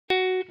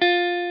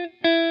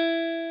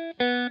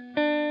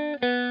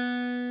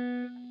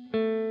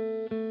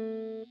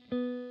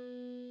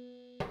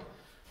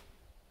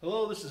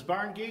this is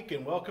Barn Geek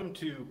and welcome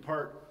to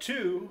part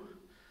 2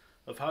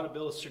 of how to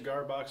build a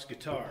cigar box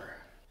guitar.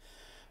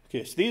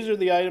 Okay, so these are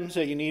the items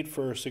that you need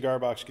for a cigar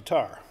box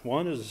guitar.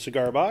 One is a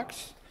cigar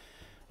box.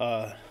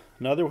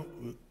 Another,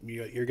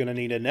 you're going to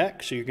need a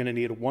neck, so you're going to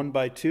need a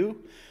 1x2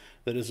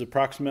 that is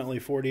approximately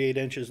 48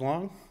 inches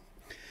long.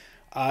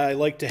 I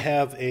like to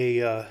have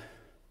a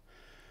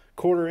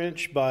 1/4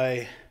 inch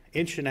by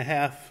 1.5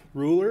 inch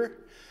ruler.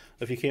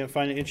 If you can't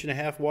find an 1.5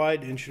 inch wide,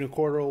 1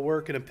 1/4 will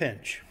work in a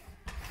pinch.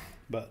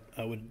 But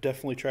I would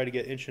definitely try to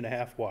get 1.5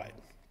 inch wide.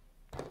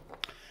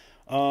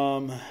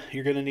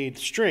 You're going to need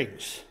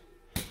strings.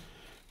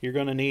 You're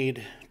going to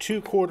need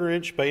 2 1/4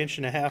 inch by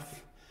 1.5 inch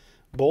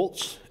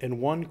bolts and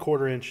 1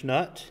 1/4 inch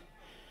nut.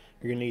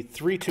 You're going to need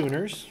 3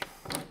 tuners.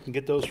 You can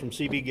get those from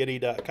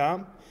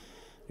cbgetty.com.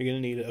 You're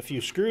going to need a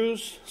few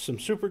screws, some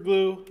super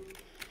glue,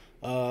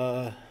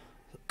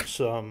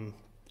 some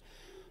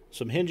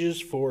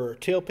hinges for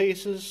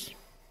tailpieces,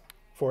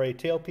 for a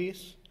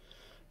tailpiece.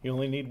 You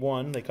only need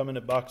one. They come in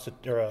a box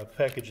or a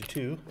package of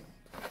 2.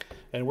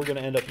 And we're going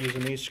to end up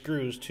using these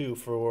screws too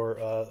for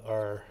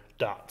our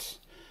dots.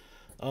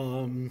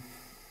 And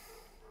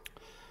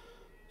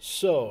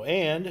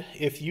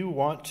if you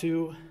want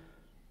to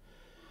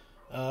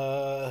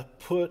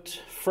put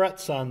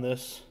frets on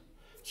this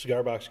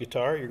cigar box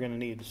guitar, you're going to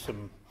need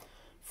some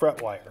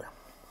fret wire.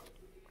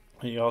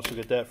 And you also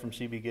get that from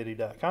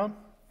cbgetty.com.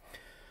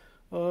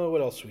 What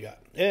else we got?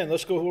 And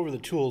let's go over the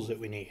tools that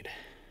we need.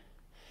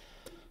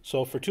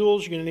 So for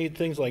tools, you're going to need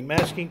things like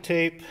masking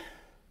tape.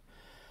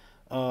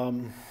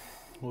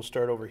 We'll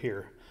start over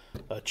here.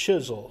 A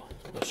chisel,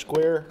 a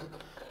square,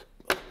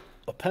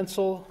 a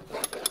pencil,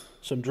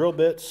 some drill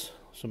bits,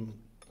 some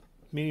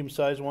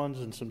medium-sized ones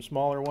and some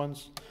smaller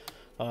ones.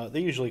 They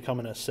usually come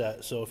in a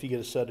set, so if you get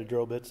a set of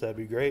drill bits, that'd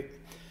be great.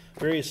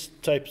 Various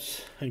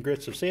types and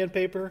grits of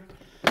sandpaper,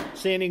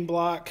 sanding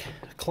block,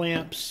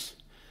 clamps,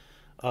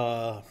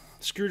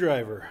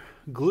 screwdriver,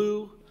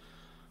 glue,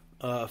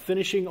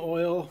 finishing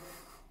oil,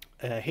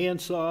 a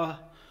handsaw,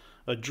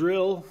 a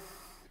drill,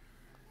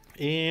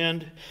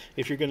 and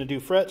if you're going to do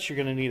frets, you're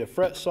going to need a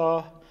fret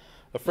saw,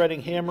 a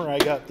fretting hammer. I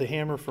got the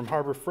hammer from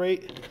Harbor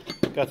Freight,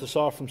 got the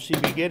saw from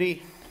CB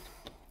Getty.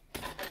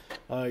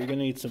 You're going to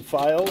need some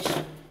files,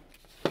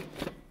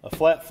 a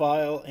flat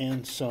file,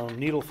 and some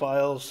needle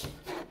files.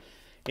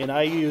 And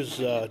I use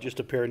just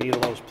a pair of needle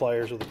nose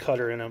pliers with a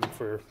cutter in them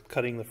for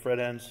cutting the fret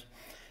ends,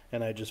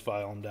 and I just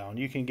file them down.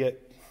 You can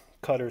get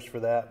cutters for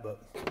that,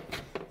 but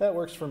that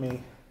works for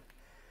me.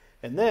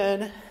 And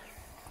then,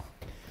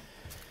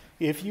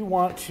 if you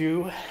want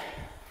to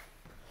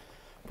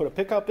put a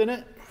pickup in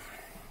it,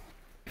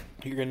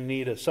 you're going to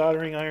need a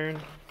soldering iron.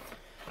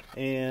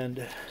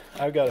 And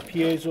I've got a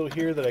piezo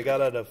here that I got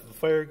out of a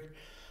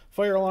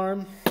fire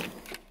alarm.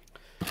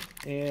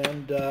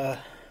 And you're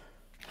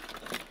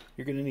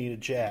going to need a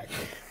jack,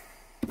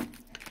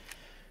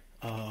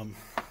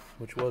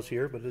 which was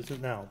here but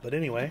isn't now. But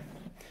anyway,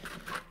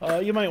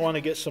 you might want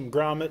to get some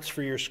grommets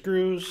for your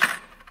screws.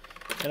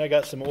 And I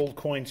got some old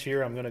coins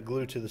here I'm going to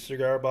glue to the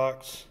cigar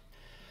box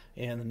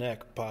and the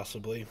neck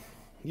possibly.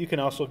 You can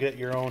also get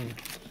your own,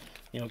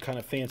 kind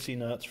of fancy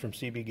nuts from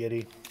CB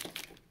Getty.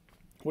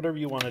 Whatever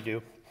you want to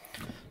do.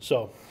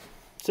 So,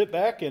 sit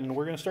back and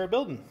we're going to start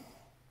building.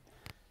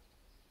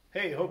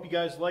 Hey, hope you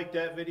guys liked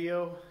that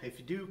video. If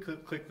you do,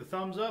 click the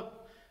thumbs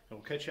up and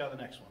we'll catch you on the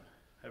next one.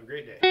 Have a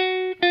great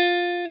day.